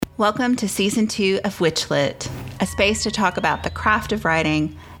Welcome to Season 2 of Witchlit, a space to talk about the craft of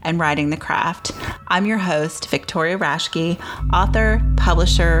writing and writing the craft. I'm your host, Victoria Raschke, author,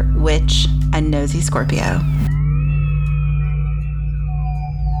 publisher, witch, and nosy Scorpio.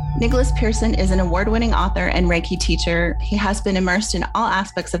 Nicholas Pearson is an award-winning author and Reiki teacher. He has been immersed in all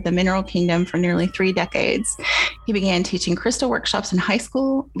aspects of the mineral kingdom for nearly 3 decades. He began teaching crystal workshops in high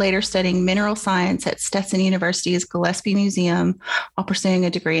school, later studying mineral science at Stetson University's Gillespie Museum while pursuing a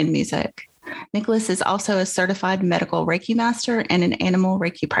degree in music. Nicholas is also a certified medical Reiki master and an animal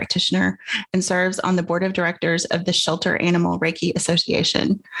Reiki practitioner and serves on the board of directors of the Shelter Animal Reiki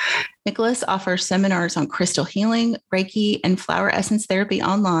Association. Nicholas offers seminars on crystal healing, Reiki, and flower essence therapy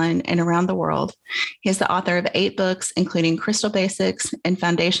online and around the world. He is the author of 8 books, including Crystal Basics and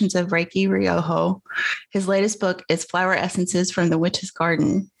Foundations of Reiki Ryoho. His latest book is Flower Essences from the Witch's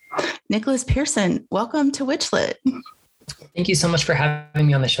Garden. Nicholas Pearson, welcome to Witchlit. Thank you so much for having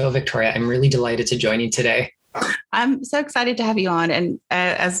me on the show, Victoria. I'm really delighted to join you today. I'm so excited to have you on. And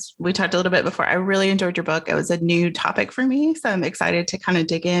as we talked a little bit before, I really enjoyed your book. It was a new topic for me. So I'm excited to kind of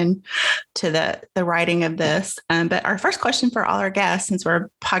dig in to the writing of this. But our first question for all our guests, since we're a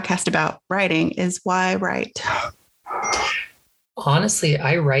podcast about writing, is why write? Honestly,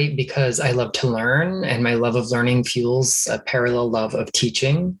 I write because I love to learn, and my love of learning fuels a parallel love of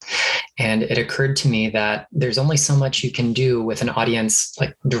teaching. And it occurred to me that there's only so much you can do with an audience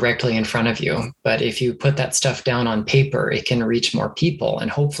like directly in front of you. But if you put that stuff down on paper, it can reach more people.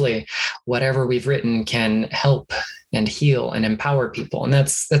 And hopefully whatever we've written can help and heal and empower people. And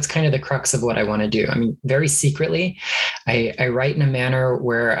that's kind of the crux of what I want to do. I mean, very secretly, I write in a manner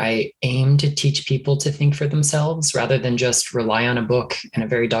where I aim to teach people to think for themselves rather than just rely on a book in a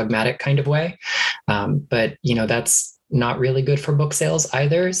very dogmatic kind of way. But, that's not really good for book sales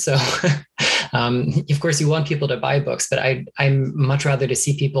either. So, of course, you want people to buy books, but I'm much rather to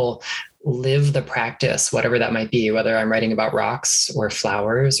see people live the practice, whatever that might be, whether I'm writing about rocks or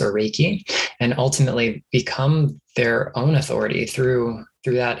flowers or Reiki, and ultimately become their own authority through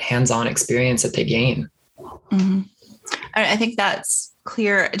that hands-on experience that they gain. Mm-hmm. I think that's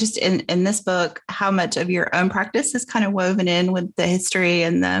clear just in this book, how much of your own practice is kind of woven in with the history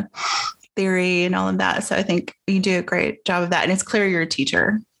and the theory and all of that. So I think you do a great job of that. And it's clear you're a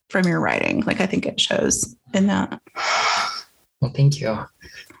teacher from your writing. Like, I think it shows in that. Well, thank you.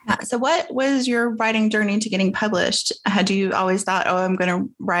 So what was your writing journey to getting published? Had you always thought, I'm going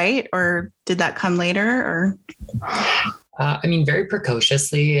to write, or did that come later? Or very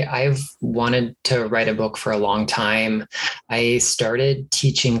precociously, I've wanted to write a book for a long time. I started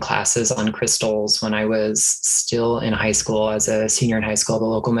teaching classes on crystals when I was still in high school, as a senior in high school. The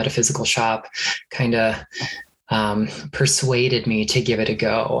local metaphysical shop kind of persuaded me to give it a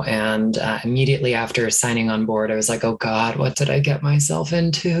go. And immediately after signing on board, I was like, oh God, what did I get myself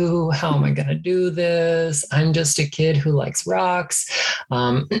into? How am I going to do this? I'm just a kid who likes rocks.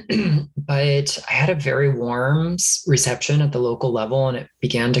 But I had a very warm reception at the local level, and it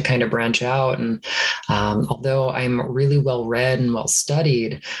began to kind of branch out. And although I'm really well read and well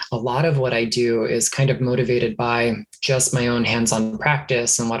studied, a lot of what I do is kind of motivated by just my own hands-on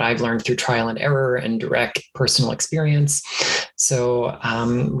practice and what I've learned through trial and error and direct personal experience. So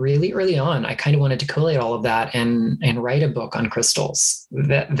really early on, I kind of wanted to collate all of that and write a book on crystals.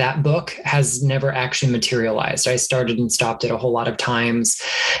 That book has never actually materialized. I started and stopped it a whole lot of times,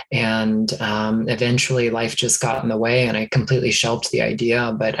 and eventually life just got in the way and I completely shelved the idea.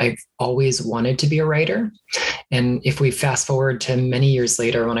 But I've always wanted to be a writer. And if we fast forward to many years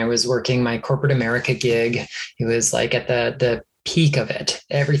later, when I was working my corporate America gig, it was like at the peak of it.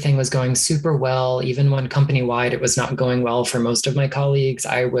 Everything was going super well. Even when company-wide, it was not going well for most of my colleagues.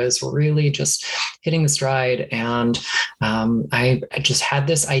 I was really just hitting the stride. And I just had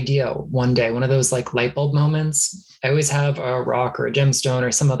this idea one day, one of those like light bulb moments. I always have a rock or a gemstone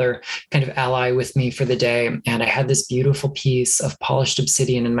or some other kind of ally with me for the day. And I had this beautiful piece of polished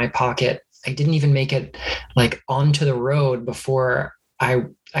obsidian in my pocket. I didn't even make it like onto the road before I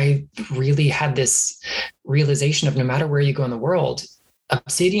really had this realization of no matter where you go in the world,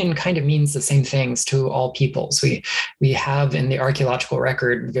 obsidian kind of means the same things to all peoples. We have in the archaeological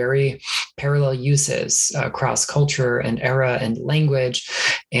record very parallel uses across culture and era and language.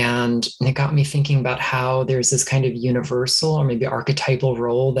 And it got me thinking about how there's this kind of universal or maybe archetypal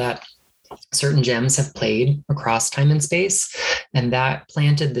role that certain gems have played across time and space. And that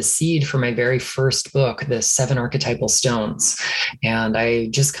planted the seed for my very first book, The 7 Archetypal Stones. And I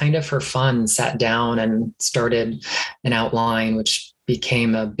just kind of for fun sat down and started an outline, which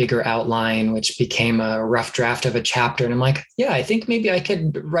became a bigger outline, which became a rough draft of a chapter. And I'm like, yeah, I think maybe I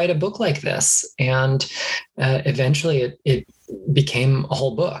could write a book like this. And eventually it became a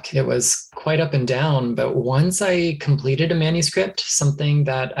whole book. It was quite up and down. But once I completed a manuscript, something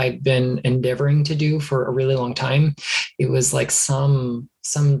that I'd been endeavoring to do for a really long time, it was like some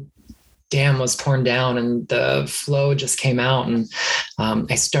dam was torn down and the flow just came out. And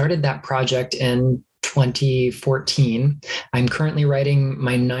I started that project in 2014. I'm currently writing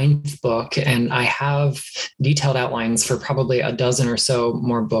my 9th book, and I have detailed outlines for probably a dozen or so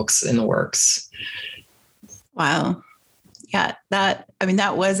more books in the works. Wow. Yeah, that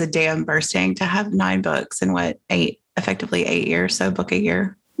was a dam bursting to have 9 books in effectively 8 years. So a book a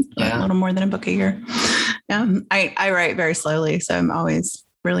year, a little more than a book a year. I write very slowly, so I'm always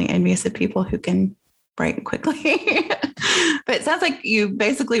really envious of people who can write quickly. But it sounds like you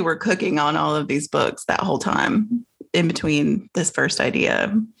basically were cooking on all of these books that whole time in between this first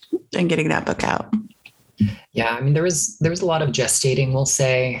idea and getting that book out. Yeah, I mean, there was a lot of gestating, we'll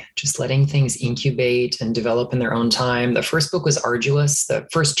say, just letting things incubate and develop in their own time. The first book was arduous. The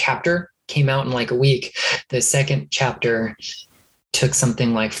first chapter came out in like a week. The second chapter took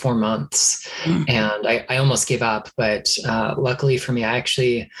something like 4 months, and I almost gave up. But luckily for me, I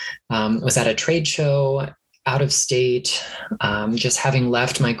actually was at a trade show out of state, just having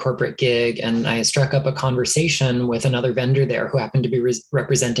left my corporate gig. And I struck up a conversation with another vendor there who happened to be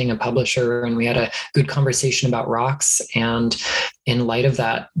representing a publisher. And we had a good conversation about rocks. And in light of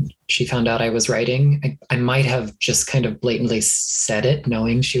that, she found out I was writing. I might have just kind of blatantly said it,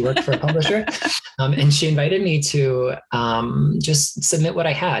 knowing she worked for a publisher. And she invited me to just submit what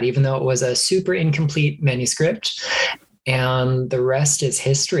I had, even though it was a super incomplete manuscript. And the rest is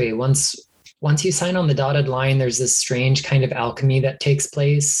history. Once you sign on the dotted line, there's this strange kind of alchemy that takes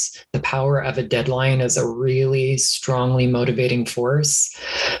place. The power of a deadline is a really strongly motivating force,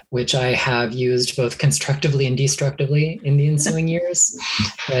 which I have used both constructively and destructively in the ensuing years.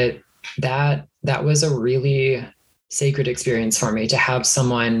 But that was a really sacred experience for me, to have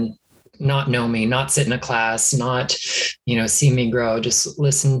someone not know me, not sit in a class, not, see me grow, just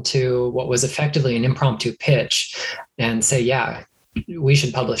listen to what was effectively an impromptu pitch and say, yeah, we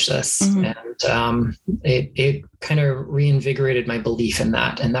should publish this. And it kind of reinvigorated my belief in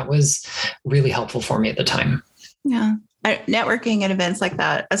that. And that was really helpful for me at the time. Yeah. Networking at events like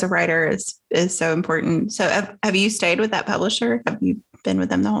that as a writer is so important. So have you stayed with that publisher? Have you been with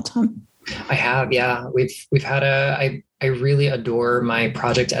them the whole time? I have. Yeah. We've had I really adore my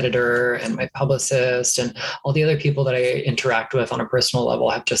project editor and my publicist, and all the other people that I interact with on a personal level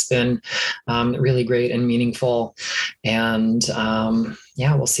have just been really great and meaningful. And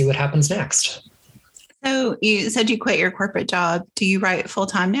we'll see what happens next. So you said you quit your corporate job. Do you write full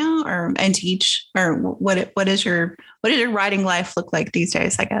time now, and teach, or what does your writing life look like these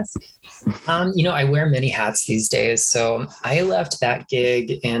days, I guess? I wear many hats these days. So I left that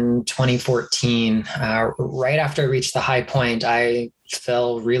gig in 2014. Right after I reached the high point, I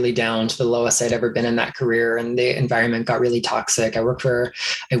fell really down to the lowest I'd ever been in that career, and the environment got really toxic. I worked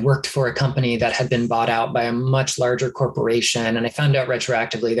for a company that had been bought out by a much larger corporation, and I found out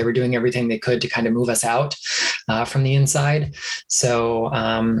retroactively they were doing everything they could to kind of move us out from the inside. So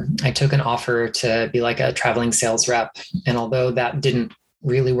I took an offer to be like a traveling sales rep, and although that didn't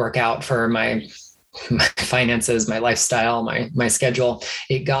really work out for my finances, my lifestyle, my schedule,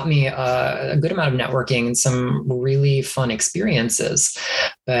 it got me a good amount of networking and some really fun experiences.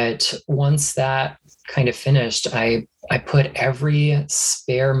 But once that kind of finished, I put every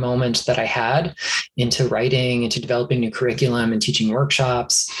spare moment that I had into writing, into developing new curriculum and teaching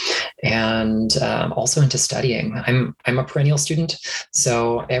workshops, and also into studying. I'm a perennial student,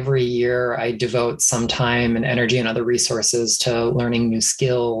 so every year I devote some time and energy and other resources to learning new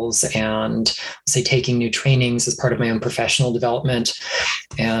skills and, say, taking new trainings as part of my own professional development.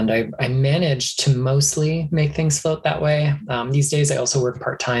 And I managed to mostly make things float that way. These days, I also work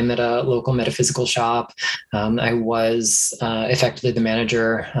part-time at a local metaphysical shop. I was effectively the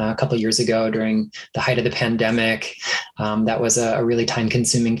manager a couple of years ago during the height of the pandemic. That was a really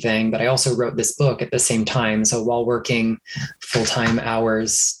time-consuming thing, but I also wrote this book at the same time. So while working full-time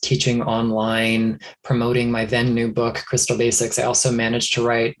hours, teaching online, promoting my then new book, Crystal Basics, I also managed to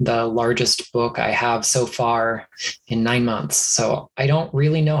write the largest book I have so far in 9 months. So I don't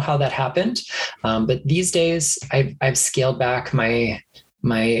really know how that happened, but these days I've scaled back my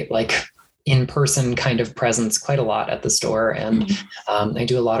like in-person kind of presence quite a lot at the store. And I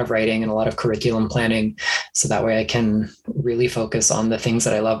do a lot of writing and a lot of curriculum planning. So that way I can really focus on the things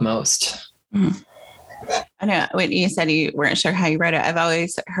that I love most. I know when you said you weren't sure how you write it, I've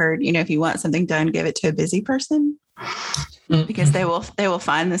always heard, if you want something done, give it to a busy person. because they will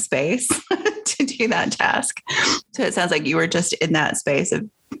find the space to do that task. So it sounds like you were just in that space of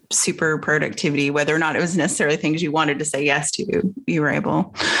super productivity, whether or not it was necessarily things you wanted to say yes to, you were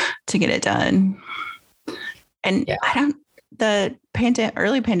able to get it done. And the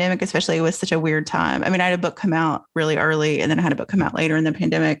early pandemic, especially, was such a weird time. I mean, I had a book come out really early and then I had a book come out later in the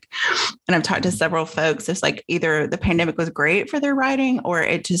pandemic. And I've talked to several folks. It's like either the pandemic was great for their writing or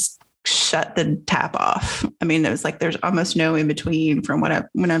it just shut the tap off. I mean, it was like, there's almost no in between from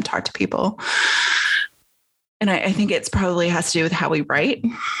when I've talked to people. And I think it's probably has to do with how we write.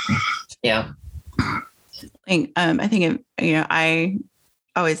 Yeah. I think, I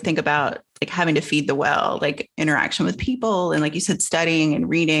always think about like having to feed the well, like interaction with people. And like you said, studying and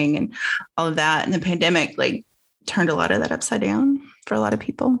reading and all of that. And the pandemic like turned a lot of that upside down for a lot of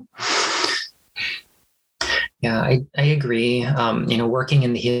people. Yeah, I agree. Working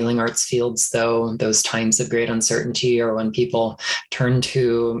in the healing arts fields, though, those times of great uncertainty are when people turn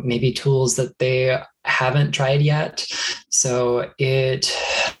to maybe tools that they haven't tried yet. So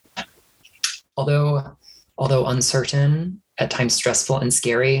although uncertain, at times stressful and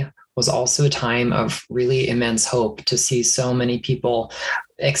scary, was also a time of really immense hope to see so many people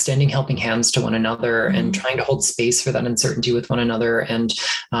extending helping hands to one another and trying to hold space for that uncertainty with one another and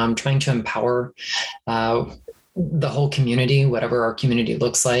trying to empower the whole community, whatever our community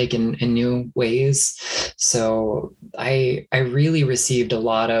looks like in new ways. So I really received a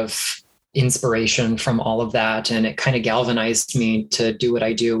lot of inspiration from all of that. And it kind of galvanized me to do what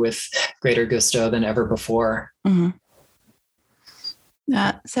I do with greater gusto than ever before. Mm-hmm.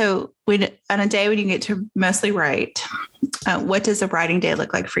 So on a day when you get to mostly write, what does a writing day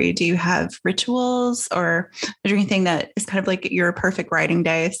look like for you? Do you have rituals or is there anything that is kind of like your perfect writing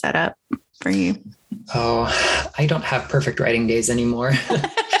day set up for you? Oh, I don't have perfect writing days anymore.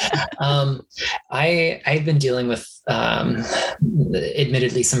 I've been dealing with,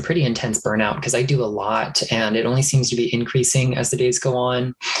 admittedly, some pretty intense burnout because I do a lot and it only seems to be increasing as the days go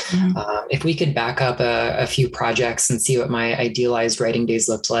on. Mm-hmm. If we could back up a few projects and see what my idealized writing days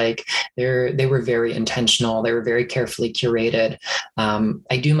looked like, they were very intentional. They were very carefully curated.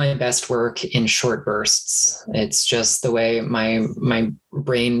 I do my best work in short bursts. It's just the way my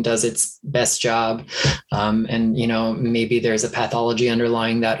brain does its best job. And, maybe there's a pathology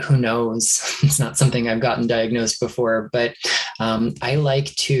underlying that. Who knows? It's not something I've gotten diagnosed before, but I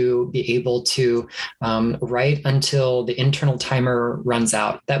like to be able to write until the internal timer runs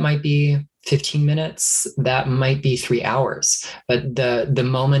out. That might be 15 minutes, that might be 3 hours. But the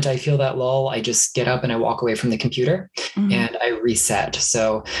moment I feel that lull, I just get up and I walk away from the computer and I reset.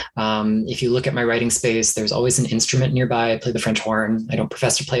 So if you look at my writing space, there's always an instrument nearby. I play the French horn. I don't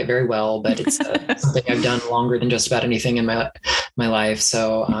profess to play it very well, but it's something I've done longer than just about anything in my life.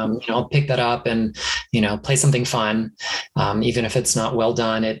 So, I'll pick that up and, play something fun. Even if it's not well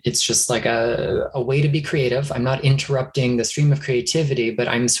done, it's just like a way to be creative. I'm not interrupting the stream of creativity, but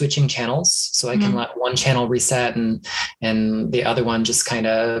I'm switching channels. So I can let one channel reset and the other one just kind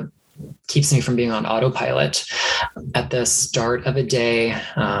of keeps me from being on autopilot. At the start of a day,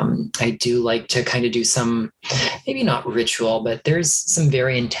 I do like to kind of do some, maybe not ritual, but there's some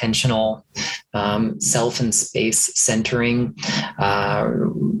very intentional self and space centering,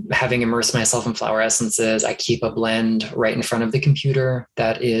 having immersed myself in flower essences. I keep a blend right in front of the computer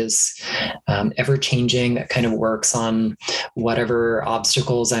that is ever changing, that kind of works on whatever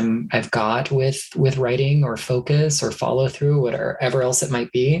obstacles I've got with writing or focus or follow through, whatever else it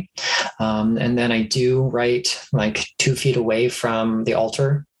might be. And then I do write like 2 feet away from the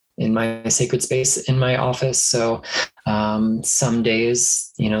altar in my sacred space in my office. So some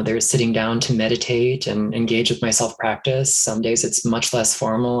days, there's sitting down to meditate and engage with my self-practice. Some days it's much less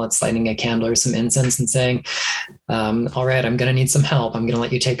formal. It's lighting a candle or some incense and saying, all right, I'm going to need some help. I'm going to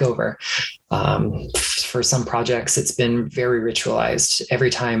let you take over. For some projects, it's been very ritualized. Every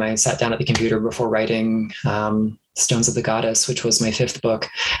time I sat down at the computer before writing Stones of the Goddess, which was my 5th book,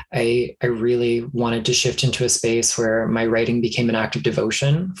 I really wanted to shift into a space where my writing became an act of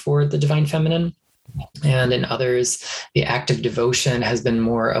devotion for the divine feminine. And in others, the act of devotion has been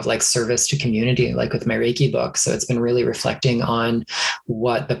more of like service to community, like with my Reiki book. So it's been really reflecting on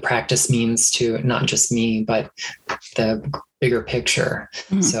what the practice means to not just me, but the bigger picture.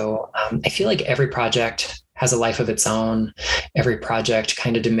 Mm-hmm. So I feel like every project has a life of its own. Every project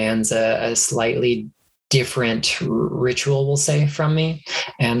kind of demands a slightly different ritual, we'll say, from me.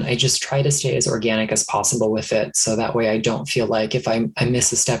 And I just try to stay as organic as possible with it. So that way I don't feel like if I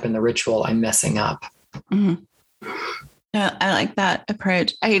miss a step in the ritual, I'm messing up. Mm-hmm. I like that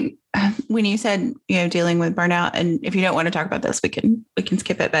approach. I when you said, dealing with burnout, and if you don't want to talk about this, we can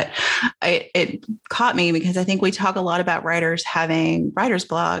skip it, but it caught me because I think we talk a lot about writers having writer's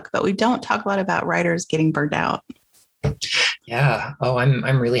block, but we don't talk a lot about writers getting burned out. Yeah. Oh,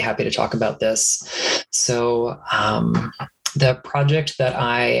 I'm really happy to talk about this. So, the project that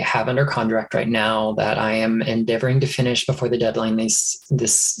I have under contract right now that I am endeavoring to finish before the deadline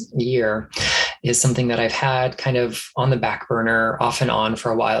this year is something that I've had kind of on the back burner off and on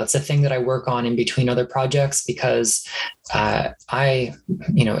for a while. It's a thing that I work on in between other projects because I,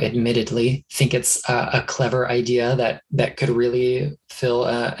 admittedly think it's a clever idea that could really fill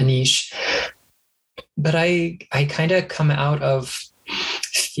a niche. But I kind of come out of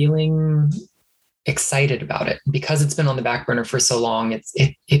feeling excited about it because it's been on the back burner for so long.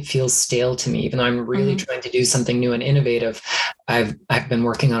 It feels stale to me, even though I'm really trying to do something new and innovative. I've been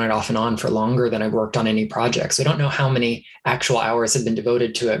working on it off and on for longer than I've worked on any project. So I don't know how many actual hours have been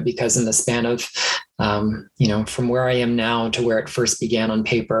devoted to it because in the span of, from where I am now to where it first began on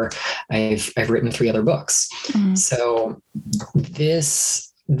paper, I've written 3 other books. Mm-hmm. So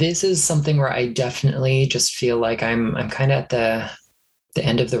this is something where I definitely just feel like I'm kind of at the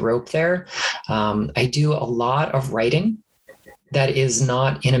end of the rope there. I do a lot of writing that is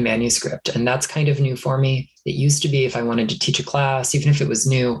not in a manuscript, and that's kind of new for me. It used to be if I wanted to teach a class, even if it was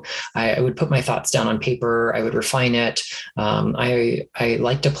new, I would put my thoughts down on paper. I would refine it. I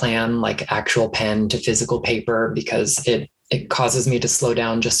like to plan like actual pen to physical paper because it causes me to slow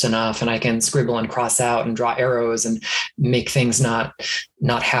down just enough, and I can scribble and cross out and draw arrows and make things not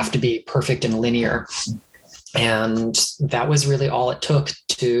have to be perfect and linear. And that was really all it took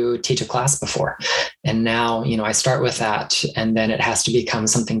to teach a class before. And now, I start with that, and then it has to become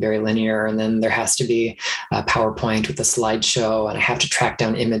something very linear. And then there has to be a PowerPoint with a slideshow, and I have to track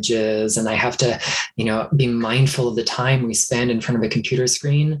down images, and I have to, be mindful of the time we spend in front of a computer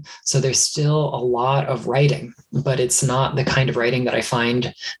screen. So there's still a lot of writing, but it's not the kind of writing that I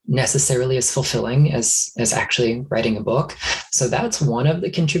find necessarily as fulfilling as actually writing a book. So that's one of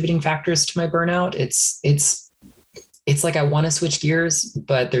the contributing factors to my burnout. It's like I want to switch gears,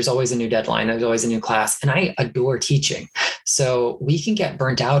 but there's always a new deadline. There's always a new class, and I adore teaching. So we can get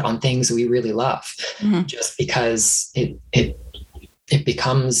burnt out on things we really love, just because it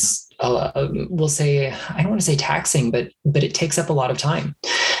becomes, we'll say, I don't want to say taxing, but it takes up a lot of time,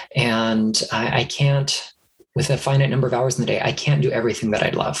 and I can't, with a finite number of hours in the day, I can't do everything that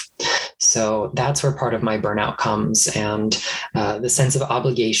I'd love. So that's where part of my burnout comes, and the sense of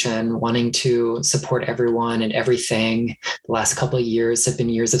obligation, wanting to support everyone and everything. The last couple of years have been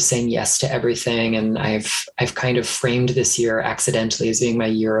years of saying yes to everything, and I've kind of framed this year accidentally as being my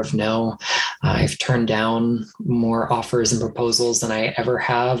year of no. I've turned down more offers and proposals than I ever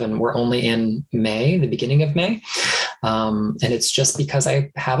have, and we're only in May, the beginning of May. And it's just because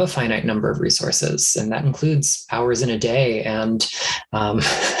I have a finite number of resources, and that includes hours in a day, and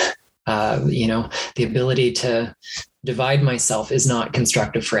the ability to divide myself is not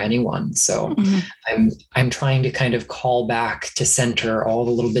constructive for anyone. So I'm trying to kind of call back to center all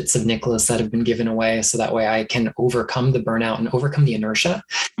the little bits of Nicholas that have been given away, so that way I can overcome the burnout and overcome the inertia.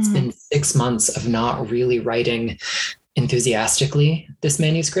 It's been 6 months of not really writing enthusiastically this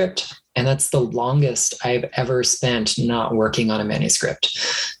manuscript, and that's the longest I've ever spent not working on a manuscript.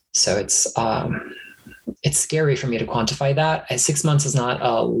 So it's scary for me to quantify that. 6 months is not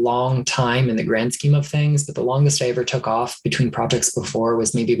a long time in the grand scheme of things, but the longest I ever took off between projects before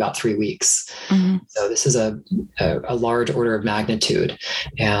was maybe about 3 weeks. So this is a large order of magnitude.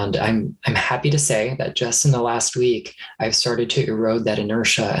 And I'm happy to say that just in the last week, I've started to erode that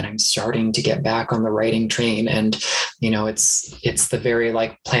inertia, and I'm starting to get back on the writing train. And, it's the very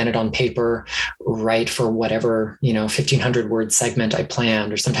plan it on paper, write for whatever, 1,500 word segment I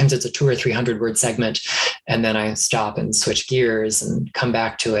planned, or sometimes it's a 200 or 300 word segment. And then I stop and switch gears and come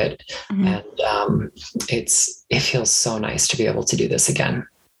back to it. And it feels so nice to be able to do this again.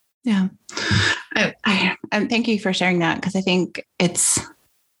 Yeah. I thank you for sharing that, because I think it's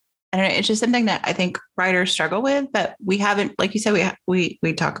just something that I think writers struggle with, but we haven't, like you said, we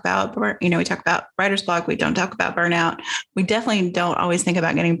talk about, we talk about writer's block. We don't talk about burnout. We definitely don't always think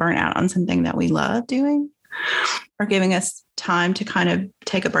about getting burnt out on something that we love doing, or giving us time to kind of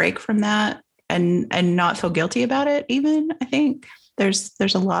take a break from that and not feel guilty about it. Even I think there's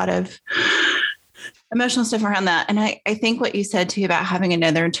a lot of emotional stuff around that. And I think what you said too about having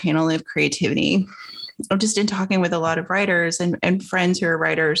another channel of creativity, just in talking with a lot of writers and friends who are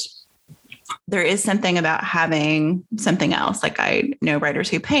writers, there is something about having something else. Like I know writers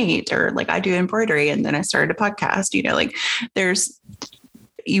who paint, or I do embroidery, and then I started a podcast, there's,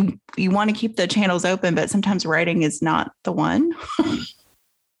 you want to keep the channels open, but sometimes writing is not the one.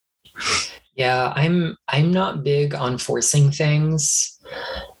 Yeah, I'm not big on forcing things.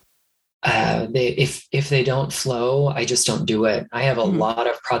 If they don't flow, I just don't do it. I have a lot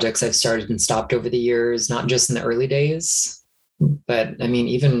of projects I've started and stopped over the years, not just in the early days, but I mean,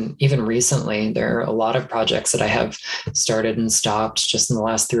 even recently, there are a lot of projects that I have started and stopped just in the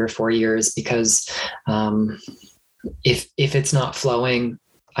last 3 or 4 years because if it's not flowing,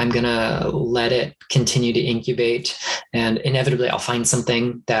 I'm gonna let it continue to incubate, and inevitably, I'll find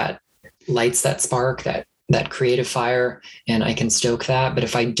something that lights that spark, that creative fire, and I can stoke that. But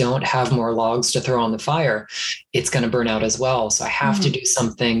if I don't have more logs to throw on the fire, it's going to burn out as well. So I have to do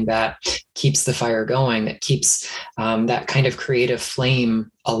something that keeps the fire going, that keeps that kind of creative flame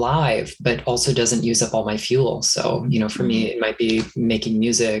alive, but also doesn't use up all my fuel. So, for me, it might be making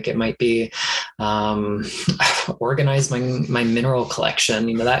music. It might be organize my mineral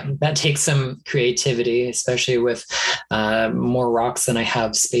collection. That takes some creativity, especially with more rocks than I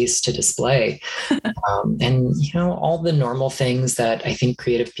have space to display. And all the normal things that I think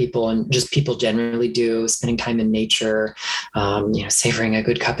creative people and just people generally do, spending time in nature, savoring a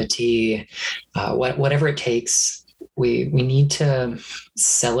good cup of tea, whatever it takes. We need to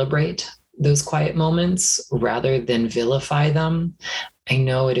celebrate those quiet moments rather than vilify them. I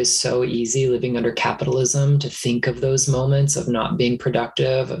know it is so easy living under capitalism to think of those moments of not being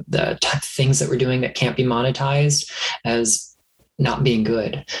productive, of the things that we're doing that can't be monetized as not being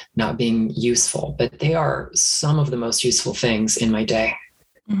good, not being useful, but they are some of the most useful things in my day.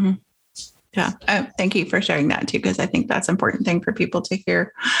 Mm-hmm. Yeah. Thank you for sharing that too, because I think that's an important thing for people to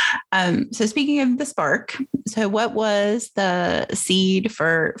hear. So speaking of the spark, so what was the seed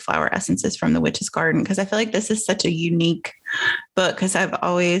for Flower Essences from the Witch's Garden? Because I feel like this is such a unique book, because I've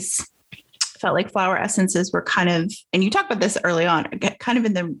always felt like flower essences were kind of, and you talked about this early on, kind of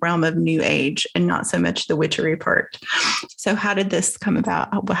in the realm of new age and not so much the witchery part. So how did this come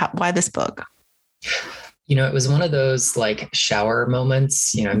about? Why this book? It was one of those like shower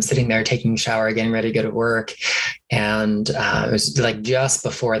moments. I'm sitting there taking a shower, getting ready to go to work. And it was like just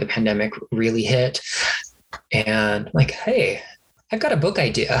before the pandemic really hit. And like, hey, I've got a book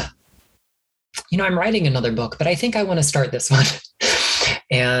idea. I'm writing another book, but I think I want to start this one.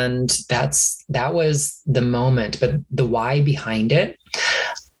 And that was the moment. But the why behind it,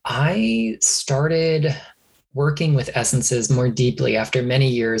 I started working with essences more deeply after many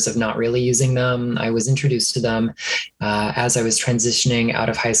years of not really using them. I was introduced to them as I was transitioning out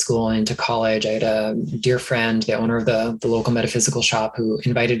of high school and into college. I had a dear friend, the owner of the local metaphysical shop, who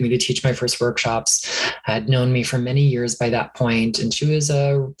invited me to teach my first workshops. Had known me for many years by that point, and she was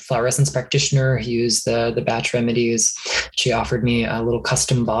a flower essence practitioner who used the batch remedies. She offered me a little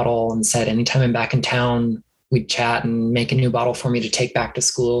custom bottle and said, anytime I'm back in town, we'd chat and make a new bottle for me to take back to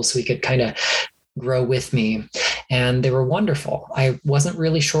school so we could kind of grow with me. And they were wonderful. I wasn't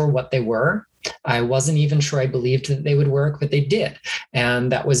really sure what they were. I wasn't even sure I believed that they would work, but they did.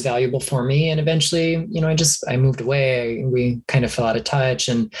 And that was valuable for me. And eventually, I moved away. We kind of fell out of touch.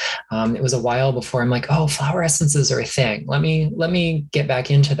 And it was a while before I'm like, oh, flower essences are a thing. Let me get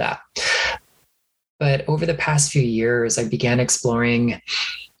back into that. But over the past few years, I began exploring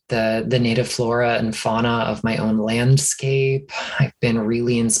the native flora and fauna of my own landscape. I've been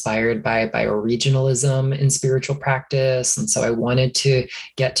really inspired by bioregionalism in spiritual practice. And so I wanted to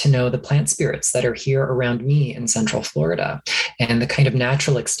get to know the plant spirits that are here around me in Central Florida. And the kind of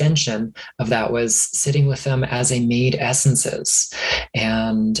natural extension of that was sitting with them as I made essences.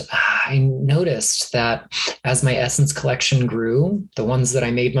 And I noticed that as my essence collection grew, the ones that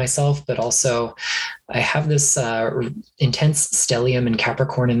I made myself, but also I have this intense stellium in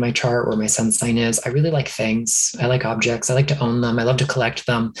Capricorn in my chart where my sun sign is. I really like things. I like objects. I like to own them. I love to collect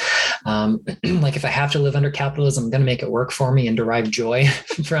them. Like if I have to live under capitalism, I'm going to make it work for me and derive joy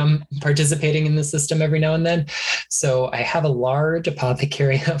from participating in the system every now and then. So I have a large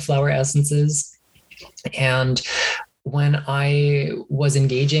apothecary of flower essences. And when I was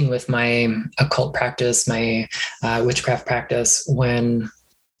engaging with my occult practice, my witchcraft practice, when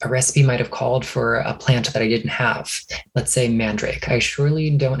a recipe might have called for a plant that I didn't have, let's say mandrake. I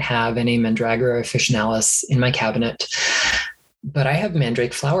surely don't have any Mandragora officinalis in my cabinet, but I have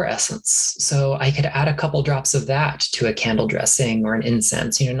mandrake flower essence. So I could add a couple drops of that to a candle dressing or an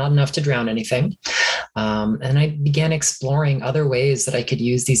incense, not enough to drown anything. And I began exploring other ways that I could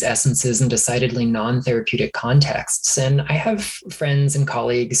use these essences in decidedly non-therapeutic contexts. And I have friends and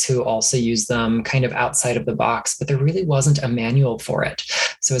colleagues who also use them kind of outside of the box, but there really wasn't a manual for it.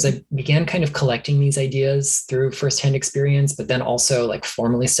 So as I began kind of collecting these ideas through firsthand experience, but then also like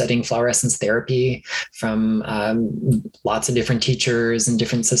formally studying flower essence therapy from lots of different different teachers and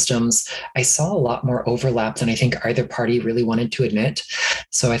different systems, I saw a lot more overlap than I think either party really wanted to admit.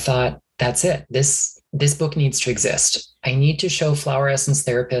 So I thought, that's it. This book needs to exist. I need to show flower essence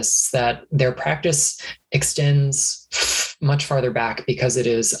therapists that their practice extends much farther back because it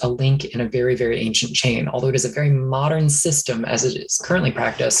is a link in a very, very ancient chain. Although it is a very modern system as it is currently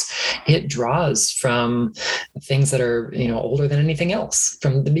practiced, it draws from things that are, older than anything else,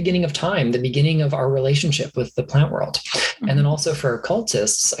 from the beginning of time, the beginning of our relationship with the plant world. Mm-hmm. And then also for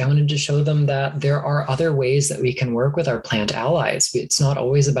occultists, I wanted to show them that there are other ways that we can work with our plant allies. It's not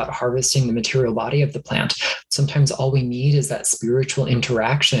always about harvesting the material body of the plant. Sometimes all we need is that spiritual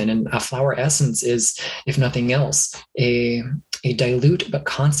interaction, and a flower essence is, if nothing else, a dilute but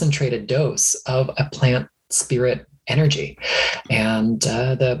concentrated dose of a plant spirit energy. And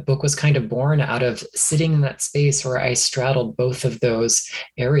the book was kind of born out of sitting in that space where I straddled both of those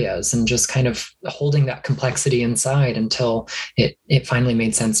areas and just kind of holding that complexity inside until it finally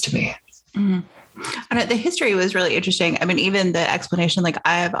made sense to me. Mm-hmm. And the history was really interesting. I mean, even the explanation, like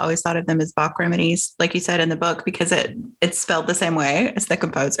I have always thought of them as Bach remedies, like you said in the book, because it's spelled the same way as the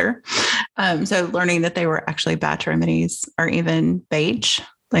composer. So learning that they were actually Bach remedies, or even Bach,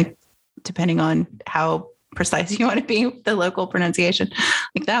 like depending on how precise you want to be with the local pronunciation,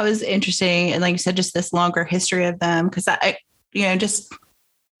 like that was interesting. And like you said, just this longer history of them, because I just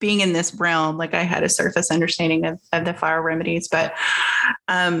being in this realm, like I had a surface understanding of the flower remedies, but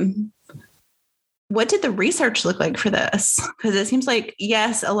what did the research look like for this? Because it seems like,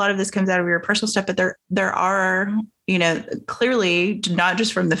 yes, a lot of this comes out of your personal stuff, but there are, clearly not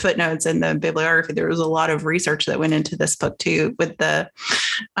just from the footnotes and the bibliography, there was a lot of research that went into this book too, with the,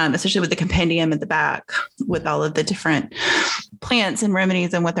 especially with the compendium at the back, with all of the different plants and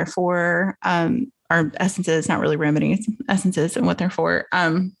remedies and what they're for, or essences, not really remedies, essences and what they're for.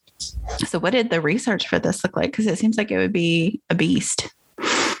 So what did the research for this look like? Because it seems like it would be a beast.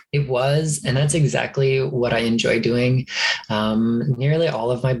 It was, and that's exactly what I enjoy doing. Nearly all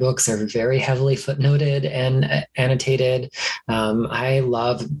of my books are very heavily footnoted and annotated. I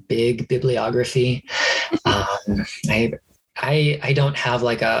love big bibliography. I don't have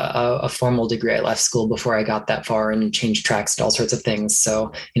like a formal degree. I left school before I got that far and changed tracks to all sorts of things.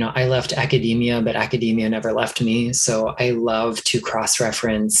 So, I left academia, but academia never left me. So I love to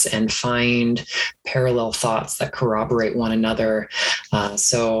cross-reference and find parallel thoughts that corroborate one another.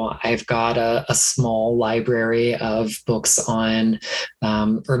 So I've got a small library of books on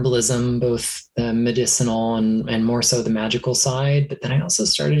herbalism, both the medicinal and more so the magical side. But then I also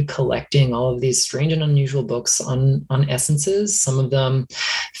started collecting all of these strange and unusual books on essences. Some of them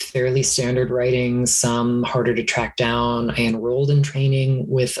fairly standard writing, some harder to track down. I enrolled in training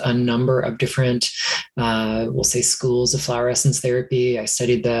with a number of different, we'll say, schools of flower essence therapy. I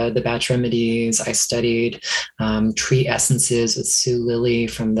studied the Bach remedies. I studied tree essences with Sue Lilly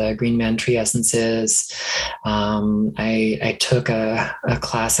from the Green Man Tree Essences. I took a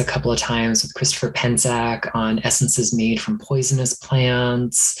class a couple of times with Christopher Penczak on essences made from poisonous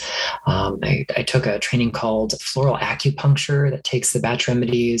plants. I took a training called Floral Acupuncture that takes the Bach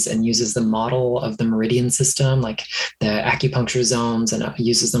remedies and uses the model of the meridian system, like the acupuncture zones, and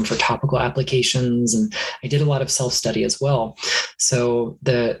uses them for topical applications. And I did a lot of self-study as well. So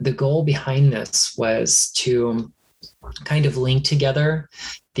the goal behind this was to kind of link together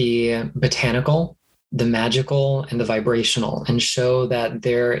the botanical, the magical, and the vibrational, and show that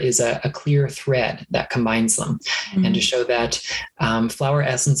there is a clear thread that combines them. Mm-hmm. And to show that flower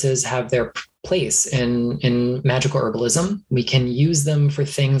essences have their place in magical herbalism. We can use them for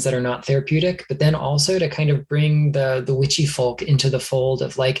things that are not therapeutic, but then also to kind of bring the witchy folk into the fold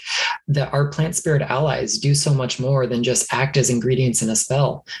of like our plant spirit allies do so much more than just act as ingredients in a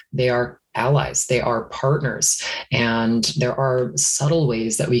spell. They are allies, they are partners, and there are subtle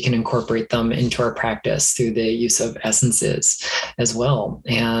ways that we can incorporate them into our practice through the use of essences as well.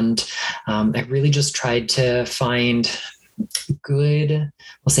 And I really just tried to find good,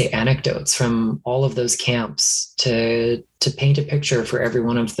 we'll say, anecdotes from all of those camps to paint a picture for every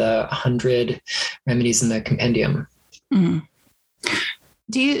one of the 100 remedies in the compendium. Mm.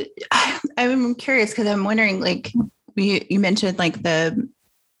 I'm curious because I'm wondering, like you mentioned like the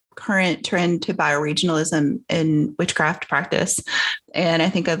current trend to bioregionalism in witchcraft practice. And I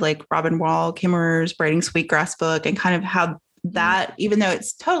think of like Robin Wall Kimmerer's Braiding Sweetgrass book, and kind of how that, even though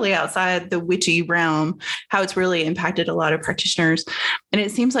it's totally outside the witchy realm, how it's really impacted a lot of practitioners. And it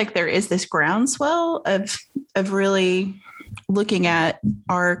seems like there is this groundswell of really looking at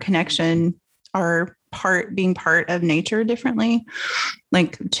our connection, our being part of nature differently,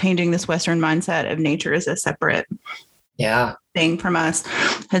 like changing this Western mindset of nature as a separate thing from us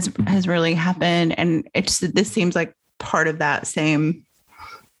has really happened. And this seems like part of that same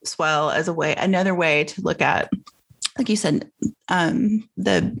swell as another way to look at, like you said,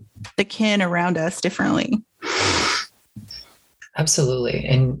 the kin around us differently. Absolutely.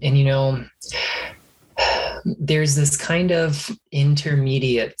 And there's this kind of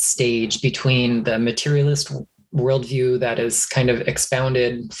intermediate stage between the materialist worldview that is kind of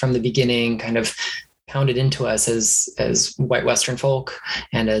expounded from the beginning, kind of pounded into us as white Western folk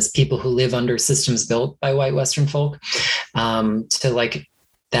and as people who live under systems built by white Western folk, to like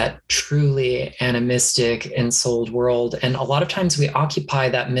that truly animistic and souled world. And a lot of times we occupy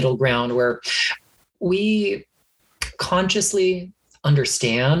that middle ground where we consciously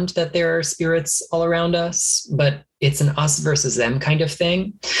understand that there are spirits all around us, but it's an us versus them kind of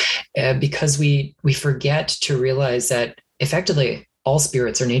thing, because we forget to realize that effectively all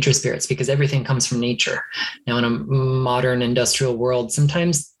spirits are nature spirits, because everything comes from nature. Now, in a modern industrial world,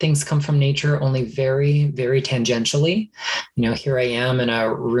 sometimes things come from nature only very, very tangentially. Here I am in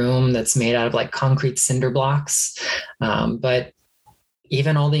a room that's made out of like concrete cinder blocks, but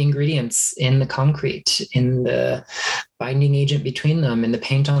even all the ingredients in the concrete, in the binding agent between them, in the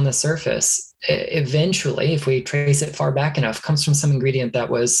paint on the surface, eventually, if we trace it far back enough, comes from some ingredient that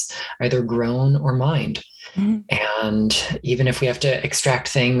was either grown or mined. Mm-hmm. And even if we have to extract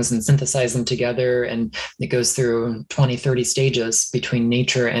things and synthesize them together, and it goes through 20, 30 stages between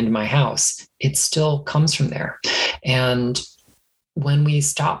nature and my house, it still comes from there. And when we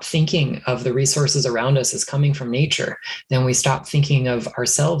stop thinking of the resources around us as coming from nature, then we stop thinking of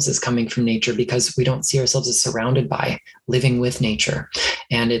ourselves as coming from nature, because we don't see ourselves as surrounded by, living with nature.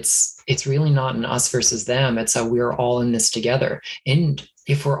 And it's really not an us versus them. It's a we're all in this together. And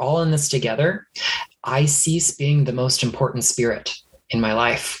if we're all in this together, I cease being the most important spirit in my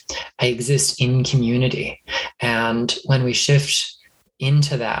life. I exist in community. And when we shift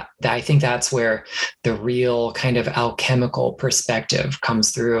into that, I think that's where the real kind of alchemical perspective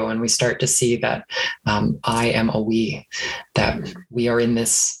comes through. And we start to see that I am a we, that we are in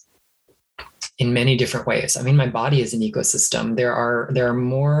this in many different ways. I mean, my body is an ecosystem. There are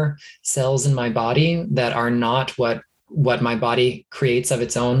more cells in my body that are not what my body creates of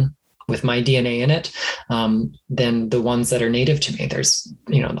its own with my DNA in it, than the ones that are native to me. There's,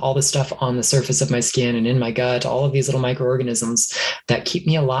 all the stuff on the surface of my skin and in my gut, all of these little microorganisms that keep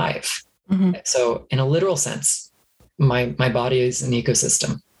me alive. Mm-hmm. So in a literal sense, my body is an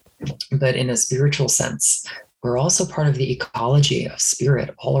ecosystem, but in a spiritual sense, we're also part of the ecology of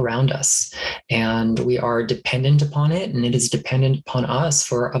spirit all around us. And we are dependent upon it, and it is dependent upon us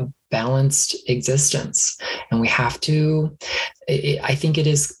for a balanced existence. And we have to, I think it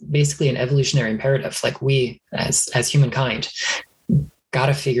is basically an evolutionary imperative. Like we, as humankind, got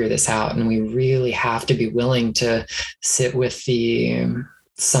to figure this out. And we really have to be willing to sit with the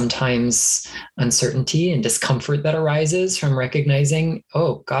sometimes uncertainty and discomfort that arises from recognizing,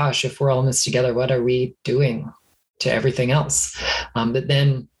 oh gosh, if we're all in this together, what are we doing to everything else? But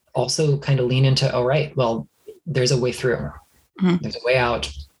then also kind of lean into, oh, right, well, there's a way through. Mm-hmm. There's a way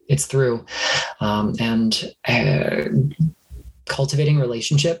out. It's through. And cultivating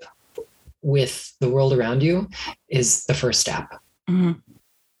relationship with the world around you is the first step. Mm-hmm.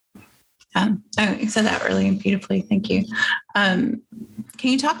 You said that really beautifully. Thank you. Can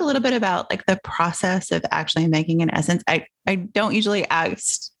you talk a little bit about like the process of actually making an essence? I don't usually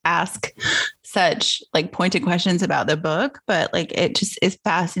ask such like pointed questions about the book, but like it just is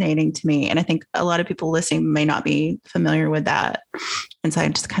fascinating to me. And I think a lot of people listening may not be familiar with that. And so I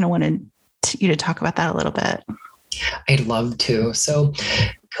just kind of wanted you to talk about that a little bit. I'd love to. So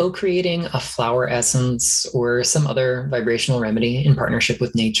co-creating a flower essence or some other vibrational remedy in partnership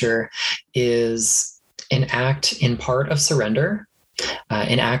with nature is an act in part of surrender,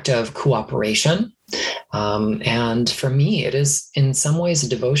 an act of cooperation. And for me, it is in some ways a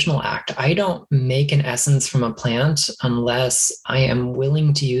devotional act. I don't make an essence from a plant unless I am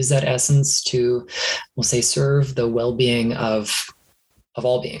willing to use that essence to, we'll say, serve the well-being of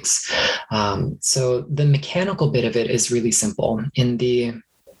all beings. So the mechanical bit of it is really simple. In the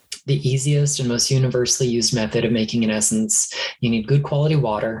easiest and most universally used method of making an essence, you need good quality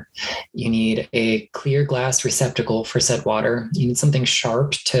water. You need a clear glass receptacle for said water. You need something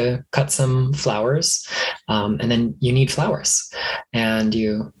sharp to cut some flowers. And then you need flowers. And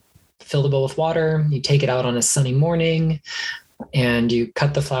you fill the bowl with water. You take it out on a sunny morning, and you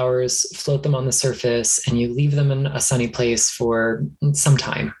cut the flowers, float them on the surface, and you leave them in a sunny place for some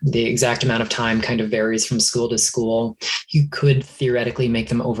time. The exact amount of time kind of varies from school to school. You could theoretically make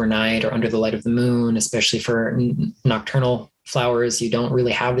them overnight or under the light of the moon, especially for nocturnal flowers. You don't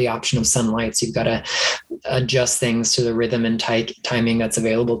really have the option of sunlight, so you've got to adjust things to the rhythm and timing that's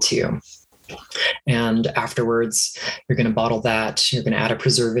available to you. And afterwards, you're going to bottle that. You're going to add a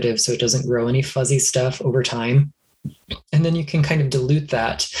preservative so it doesn't grow any fuzzy stuff over time. And then you can kind of dilute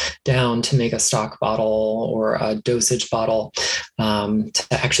that down to make a stock bottle or a dosage bottle to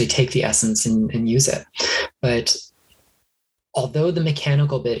actually take the essence and use it. But although the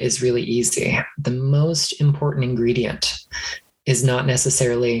mechanical bit is really easy, the most important ingredient is not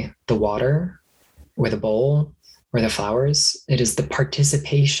necessarily the water or the bowl or the flowers. It is the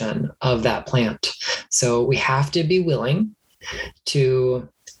participation of that plant. So we have to be willing to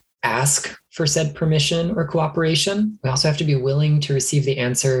ask for said permission or cooperation. We also have to be willing to receive the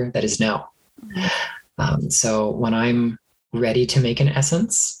answer that is no. So when I'm ready to make an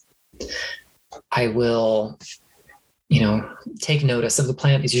essence, I will, take notice of the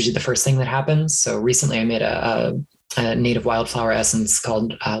plant is usually the first thing that happens. So recently I made a native wildflower essence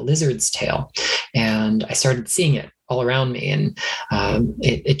called lizard's tail, and I started seeing it all around me, and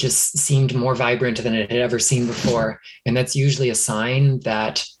it just seemed more vibrant than it had ever seen before. And that's usually a sign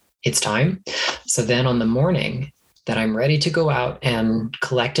that it's time. So then on the morning that I'm ready to go out and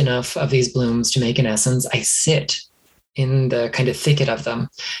collect enough of these blooms to make an essence, I sit in the kind of thicket of them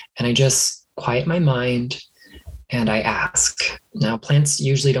and I just quiet my mind and I ask. Now, plants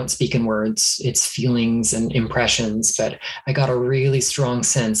usually don't speak in words, it's feelings and impressions, but I got a really strong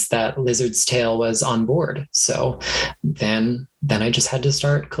sense that lizard's tail was on board. So then I just had to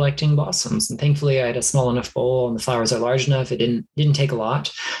start collecting blossoms. And thankfully I had a small enough bowl and the flowers are large enough. It didn't take a lot.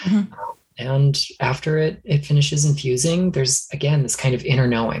 Mm-hmm. And after it finishes infusing, there's, again, this kind of inner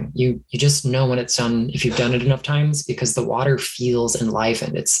knowing. You just know when it's done if you've done it enough times, because the water feels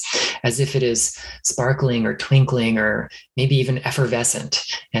enlivened. It's as if it is sparkling or twinkling or maybe even effervescent.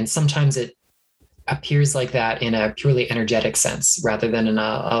 And sometimes it appears like that in a purely energetic sense rather than in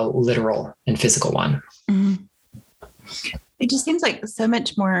a literal and physical one. Mm-hmm. It just seems like so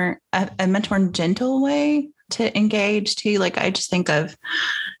much more, a much more gentle way to engage too. Like I just think of,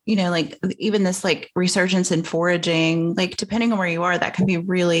 like even this like resurgence in foraging, like depending on where you are, that can be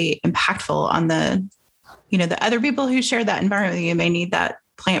really impactful on the other people who share that environment. You may need that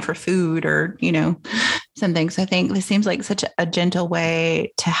plant for food or, something. So I think this seems like such a gentle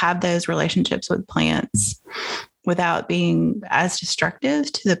way to have those relationships with plants without being as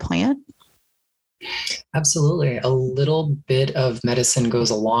destructive to the plant. Absolutely. A little bit of medicine goes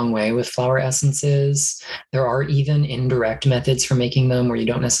a long way with flower essences. There are even indirect methods for making them where you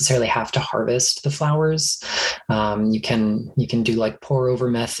don't necessarily have to harvest the flowers. You can do like pour over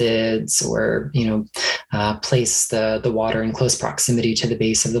methods or, place the water in close proximity to the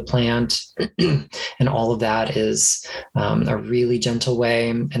base of the plant. And all of that is a really gentle way.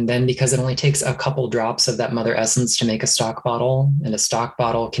 And then because it only takes a couple drops of that mother essence to make a stock bottle, and a stock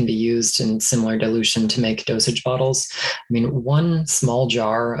bottle can be used in similar dilution to make dosage bottles. I mean, one small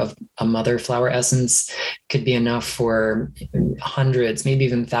jar of a mother flower essence could be enough for hundreds, maybe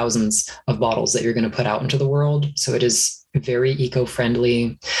even thousands of bottles that you're going to put out into the world. So it is very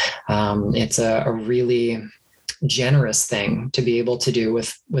eco-friendly. It's a really generous thing to be able to do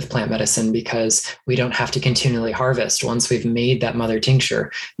with plant medicine, because we don't have to continually harvest. Once we've made that mother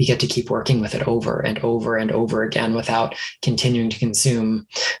tincture, we get to keep working with it over and over and over again without continuing to consume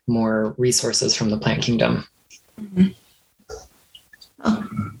more resources from the plant kingdom. Mm-hmm.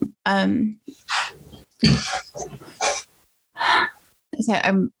 So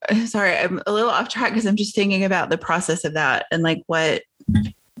I'm sorry, I'm a little off track because I'm just thinking about the process of that and like what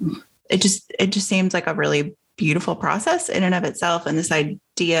it just seems like a really beautiful process in and of itself. And this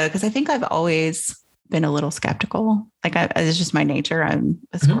idea, because I think I've always been a little skeptical. Like it's just my nature. I'm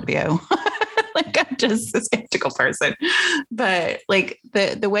a Scorpio. Like I'm just a skeptical person, but like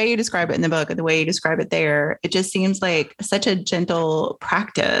the way you describe it in the book and the way you describe it there, it just seems like such a gentle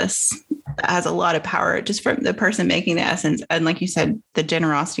practice that has a lot of power just from the person making the essence. And like you said, the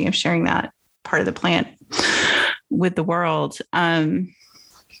generosity of sharing that part of the plant with the world. And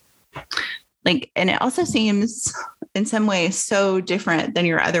it also seems in some ways so different than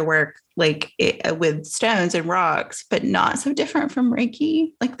your other work, like with stones and rocks, but not so different from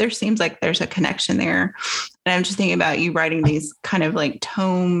Reiki. Like there seems like there's a connection there. And I'm just thinking about you writing these kind of like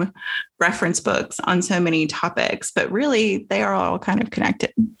tome reference books on so many topics, but really they are all kind of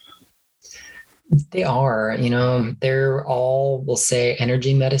connected. They are, they're all, we'll say,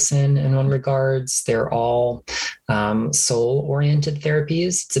 energy medicine in one regards. They're all soul-oriented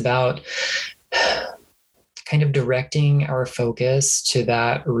therapies. It's about kind of directing our focus to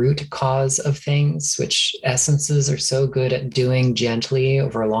that root cause of things, which essences are so good at doing gently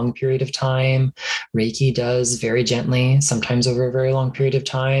over a long period of time. Reiki does very gently, sometimes over a very long period of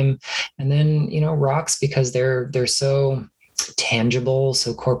time. And then, rocks, because they're so tangible,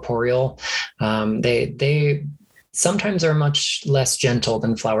 so corporeal, They sometimes are much less gentle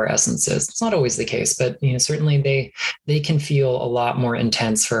than flower essences. It's not always the case, but certainly they can feel a lot more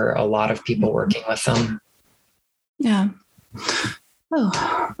intense for a lot of people working with them. Yeah.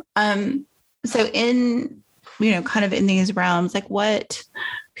 Oh, so in, kind of in these realms, like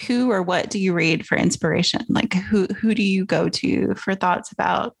who or what do you read for inspiration? Like who do you go to for thoughts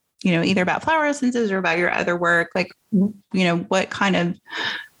about, either about flower essences or about your other work? Like,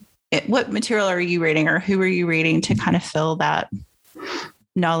 what material are you reading, or who are you reading to kind of fill that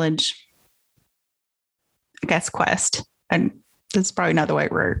knowledge, I guess, quest? And that's probably not the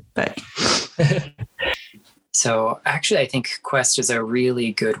right word, but. So actually, I think quest is a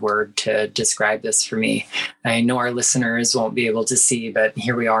really good word to describe this for me. I know our listeners won't be able to see, but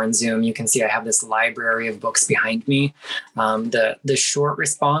here we are in Zoom. You can see I have this library of books behind me. The short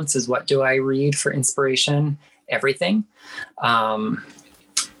response is, what do I read for inspiration? Everything.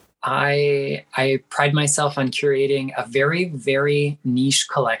 I pride myself on curating a very, very niche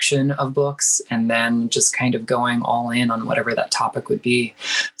collection of books and then just kind of going all in on whatever that topic would be.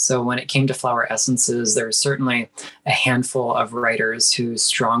 So when it came to flower essences, there's certainly a handful of writers who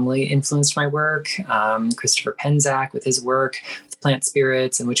strongly influenced my work. Christopher Penczak with his work, plant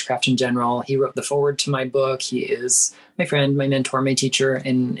spirits and witchcraft in general. He wrote the foreword to my book. He is my friend, my mentor, my teacher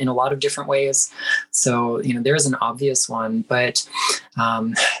in a lot of different ways. So, there's an obvious one, but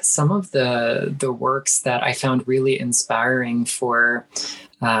some of the works that I found really inspiring for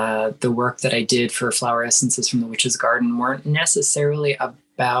the work that I did for Flower Essences from the Witch's Garden weren't necessarily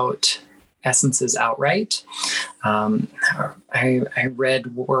about essences outright. I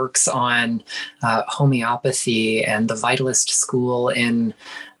read works on homeopathy and the vitalist school in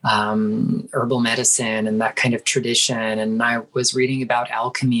herbal medicine and that kind of tradition. And I was reading about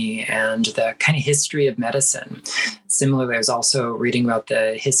alchemy and the kind of history of medicine. Similarly, I was also reading about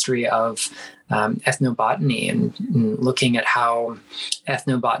the history of ethnobotany and looking at how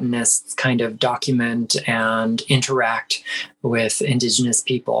ethnobotanists kind of document and interact with indigenous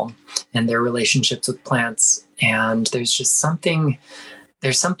people and their relationships with plants. And there's something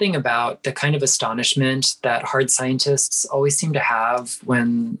about the kind of astonishment that hard scientists always seem to have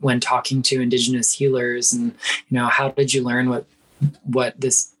when talking to indigenous healers and, how did you learn what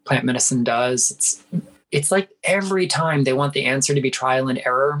this plant medicine does? It's like every time they want the answer to be trial and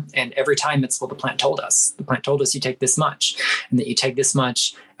error. And every time it's, well, the plant told us. The plant told us you take this much and that you take this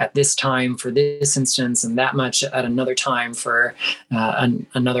much at this time for this instance and that much at another time for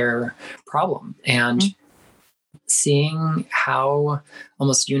another problem. And seeing how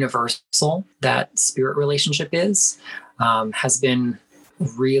almost universal that spirit relationship is has been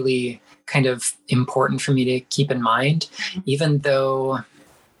really kind of important for me to keep in mind, even though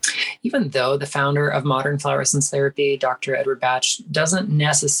the founder of modern flower essence therapy, Dr. Edward Batch, doesn't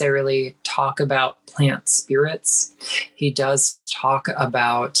necessarily talk about plant spirits. He does talk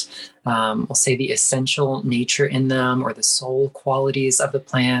about, we'll say, the essential nature in them or the soul qualities of the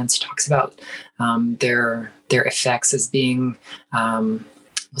plants. He talks about their effects as being, we'll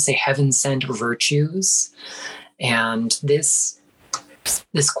say, heaven-sent virtues. And this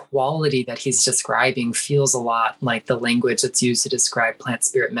quality that he's describing feels a lot like the language that's used to describe plant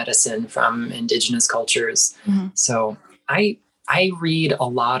spirit medicine from indigenous cultures. Mm-hmm. So I read a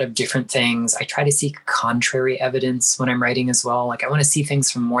lot of different things. I try to seek contrary evidence when I'm writing as well. Like I want to see things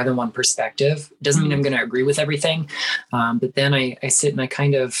from more than one perspective. It doesn't mean I'm going to agree with everything. But then I sit and I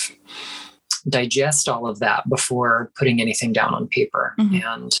kind of digest all of that before putting anything down on paper.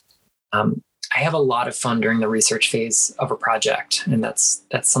 Mm-hmm. And I have a lot of fun during the research phase of a project. And that's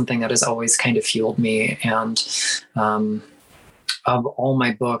something that has always kind of fueled me. And of all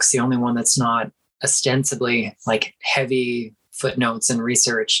my books, the only one that's not ostensibly like heavy footnotes and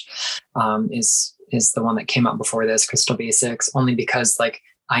research is the one that came out before this, Crystal Basics, only because like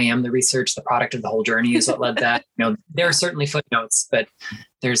I am the research, the product of the whole journey is what led that. There are certainly footnotes, but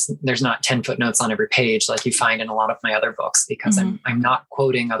there's not 10 footnotes on every page like you find in a lot of my other books, because I'm not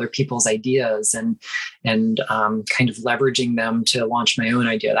quoting other people's ideas and kind of leveraging them to launch my own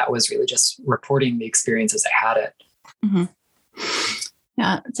idea. That was really just reporting the experience as I had it. Mm-hmm.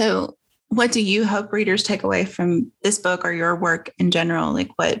 Yeah. So what do you hope readers take away from this book or your work in general?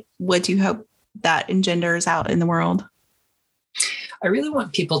 Like what do you hope that engenders out in the world? I really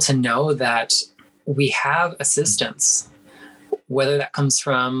want people to know that we have assistance, whether that comes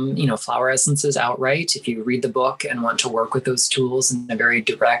from, flower essences outright, if you read the book and want to work with those tools in a very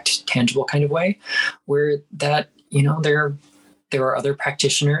direct, tangible kind of way, where that, there are other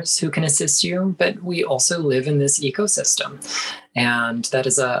practitioners who can assist you, but we also live in this ecosystem. And that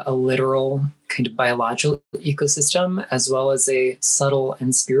is a literal kind of biological ecosystem, as well as a subtle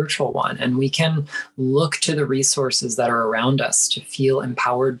and spiritual one. And we can look to the resources that are around us to feel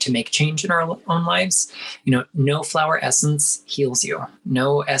empowered to make change in our own lives. No flower essence heals you.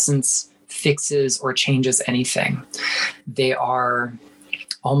 No essence fixes or changes anything. They are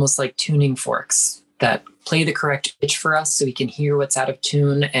almost like tuning forks that play the correct pitch for us so we can hear what's out of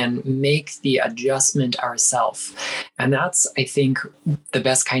tune and make the adjustment ourselves. And that's, I think, the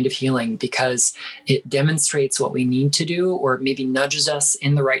best kind of healing, because it demonstrates what we need to do, or maybe nudges us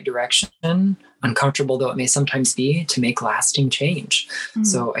in the right direction, uncomfortable though it may sometimes be, to make lasting change. Mm-hmm.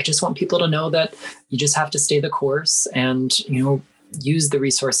 So I just want people to know that you just have to stay the course and, use the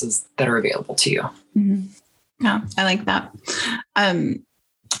resources that are available to you. Mm-hmm. Yeah, I like that.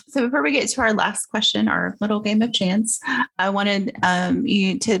 So before we get to our last question, our little game of chance, I wanted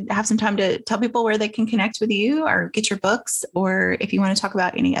you to have some time to tell people where they can connect with you or get your books, or if you want to talk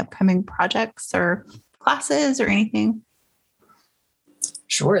about any upcoming projects or classes or anything.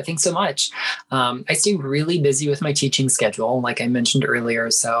 Sure. Thanks so much. I stay really busy with my teaching schedule, like I mentioned earlier.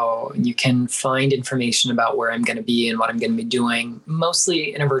 So you can find information about where I'm going to be and what I'm going to be doing,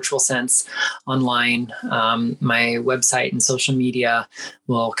 mostly in a virtual sense, online. My website and social media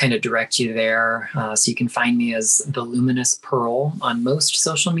will kind of direct you there. So you can find me as The Luminous Pearl on most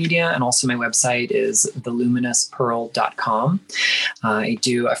social media. And also my website is theluminouspearl.com. I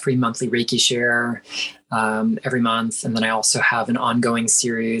do a free monthly Reiki share every month. And then I also have an ongoing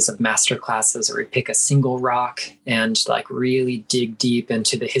series of master classes where we pick a single rock and really dig deep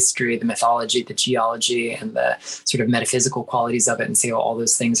into the history, the mythology, the geology, and the sort of metaphysical qualities of it, and see how all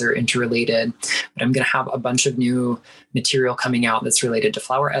those things are interrelated. But I'm going to have a bunch of new material coming out that's related to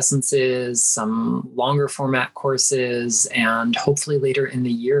flower essences, some longer format courses, and hopefully later in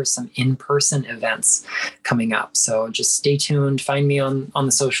the year, some in-person events coming up. So just stay tuned, find me on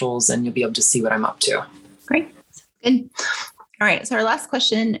the socials, and you'll be able to see what I'm up to. Great. Good. All right. So our last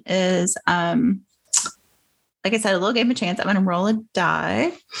question is, like I said, a little game of chance. I'm going to roll a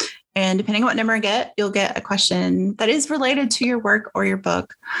die. And depending on what number I get, you'll get a question that is related to your work or your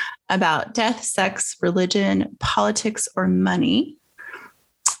book about death, sex, religion, politics, or money.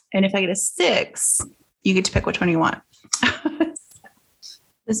 And if I get a 6, you get to pick which one you want.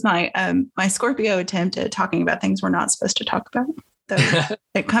 This is my Scorpio attempt at talking about things we're not supposed to talk about. So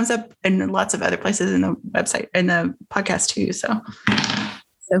it comes up in lots of other places in the website and the podcast too. So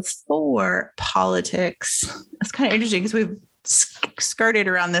for politics, it's kind of interesting because we've skirted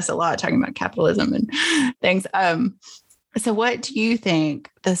around this a lot, talking about capitalism and things. So what do you think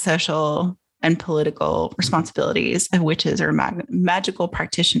the social and political responsibilities of witches or magical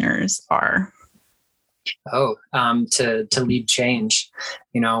practitioners are? To lead change.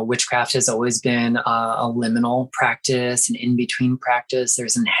 Witchcraft has always been a liminal practice, an in-between practice.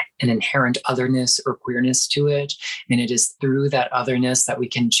 There's an inherent otherness or queerness to it. And it is through that otherness that we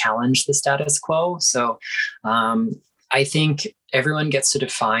can challenge the status quo. So I think everyone gets to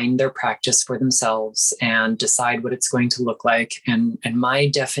define their practice for themselves and decide what it's going to look like. And my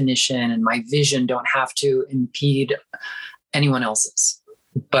definition and my vision don't have to impede anyone else's.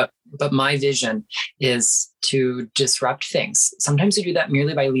 But my vision is to disrupt things. Sometimes we do that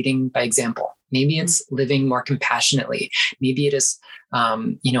merely by leading by example. Maybe it's living more compassionately. Maybe it is,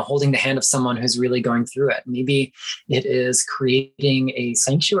 holding the hand of someone who's really going through it. Maybe it is creating a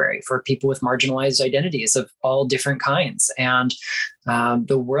sanctuary for people with marginalized identities of all different kinds. And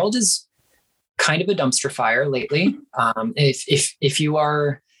the world is kind of a dumpster fire lately. If you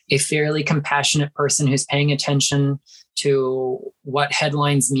are a fairly compassionate person who's paying attention to what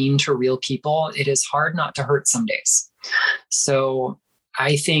headlines mean to real people, it is hard not to hurt some days. So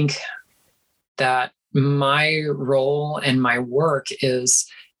I think that my role and my work is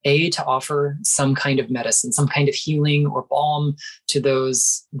to offer some kind of medicine, some kind of healing or balm to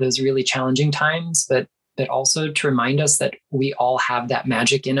those really challenging times, but also to remind us that we all have that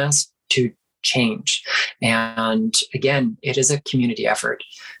magic in us to change. And again, it is a community effort.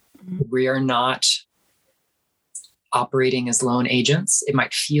 We are not operating as lone agents. It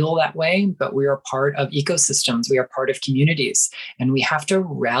might feel that way, but we are part of ecosystems. We are part of communities, and we have to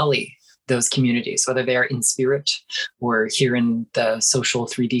rally those communities, whether they are in spirit or here in the social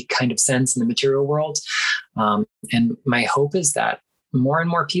 3D kind of sense in the material world. And my hope is that more and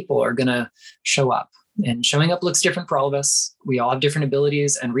more people are going to show up. And showing up looks different for all of us. We all have different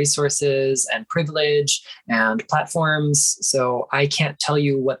abilities and resources and privilege and platforms. So I can't tell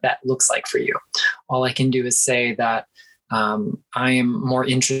you what that looks like for you. All I can do is say that I am more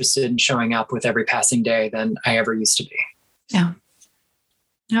interested in showing up with every passing day than I ever used to be. Yeah,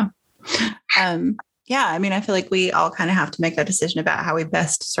 Yeah. Yeah. I mean, I feel like we all kind of have to make that decision about how we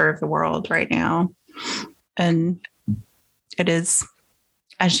best serve the world right now. And it is,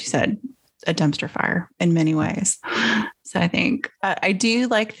 as you said, a dumpster fire in many ways. So I think I do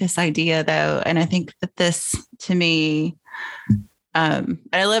like this idea though. And I think that this to me, and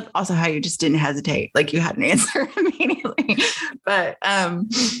I love also how you just didn't hesitate. Like you had an answer immediately, but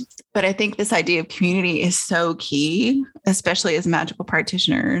I think this idea of community is so key, especially as magical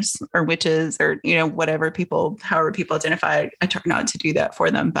practitioners or witches or, you know, however people identify. I try not to do that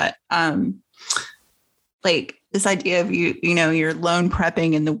for them, but, like this idea of you're lone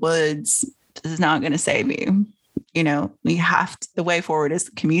prepping in the woods is not going to save you. You know, the way forward is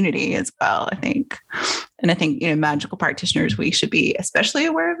the community as well, I think. And I think, magical practitioners, we should be especially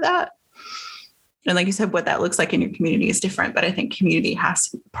aware of that. And like you said, what that looks like in your community is different, but I think community has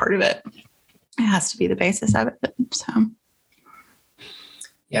to be part of it. It has to be the basis of it. So.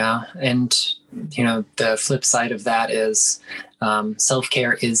 Yeah. And, the flip side of that is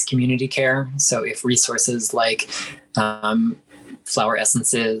self-care is community care. So if resources like flower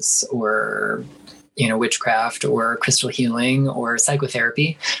essences or, witchcraft or crystal healing or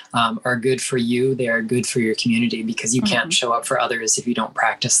psychotherapy are good for you, they are good for your community because you can't show up for others if you don't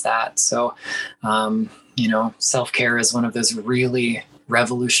practice that. So, self-care is one of those really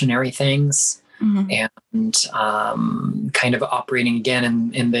revolutionary things. And kind of operating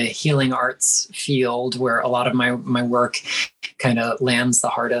again in the healing arts field where a lot of my work kind of lands the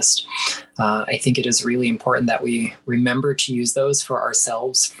hardest. I think it is really important that we remember to use those for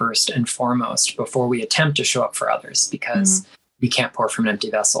ourselves first and foremost before we attempt to show up for others, because we can't pour from an empty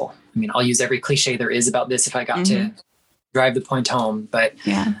vessel. I mean, I'll use every cliche there is about this if I got to drive the point home, but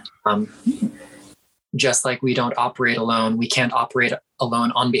just like we don't operate alone, we can't operate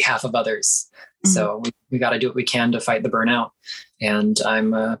alone on behalf of others. So we got to do what we can to fight the burnout. And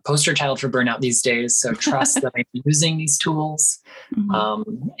I'm a poster child for burnout these days. So trust that I'm using these tools.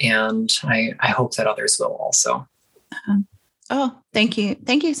 And I hope that others will also. Oh, thank you.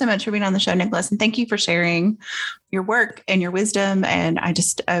 Thank you so much for being on the show, Nicholas. And thank you for sharing your work and your wisdom. And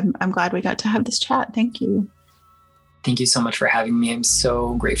I'm glad we got to have this chat. Thank you. Thank you so much for having me. I'm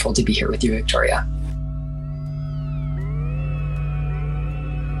so grateful to be here with you, Victoria.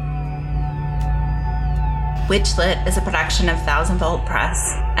 Witchlit is a production of Thousand Volt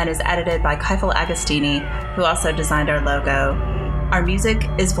Press and is edited by Keifel Agostini, who also designed our logo. Our music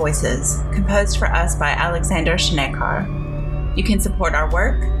is Voices, composed for us by Alexander Shanekar. You can support our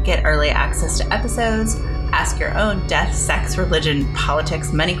work, get early access to episodes, ask your own death, sex, religion,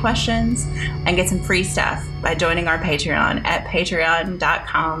 politics, money questions, and get some free stuff by joining our Patreon at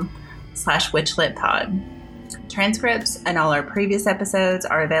patreon.com/witchlitpod. Transcripts and all our previous episodes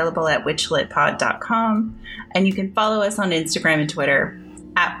are available at witchlitpod.com, and you can follow us on Instagram and Twitter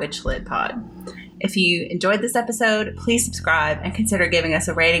at witchlitpod. If you enjoyed this episode, please subscribe and consider giving us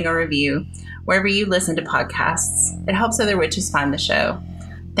a rating or review wherever you listen to podcasts. It helps other witches find the show.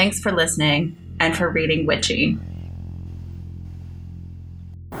 Thanks for listening and for reading witchy.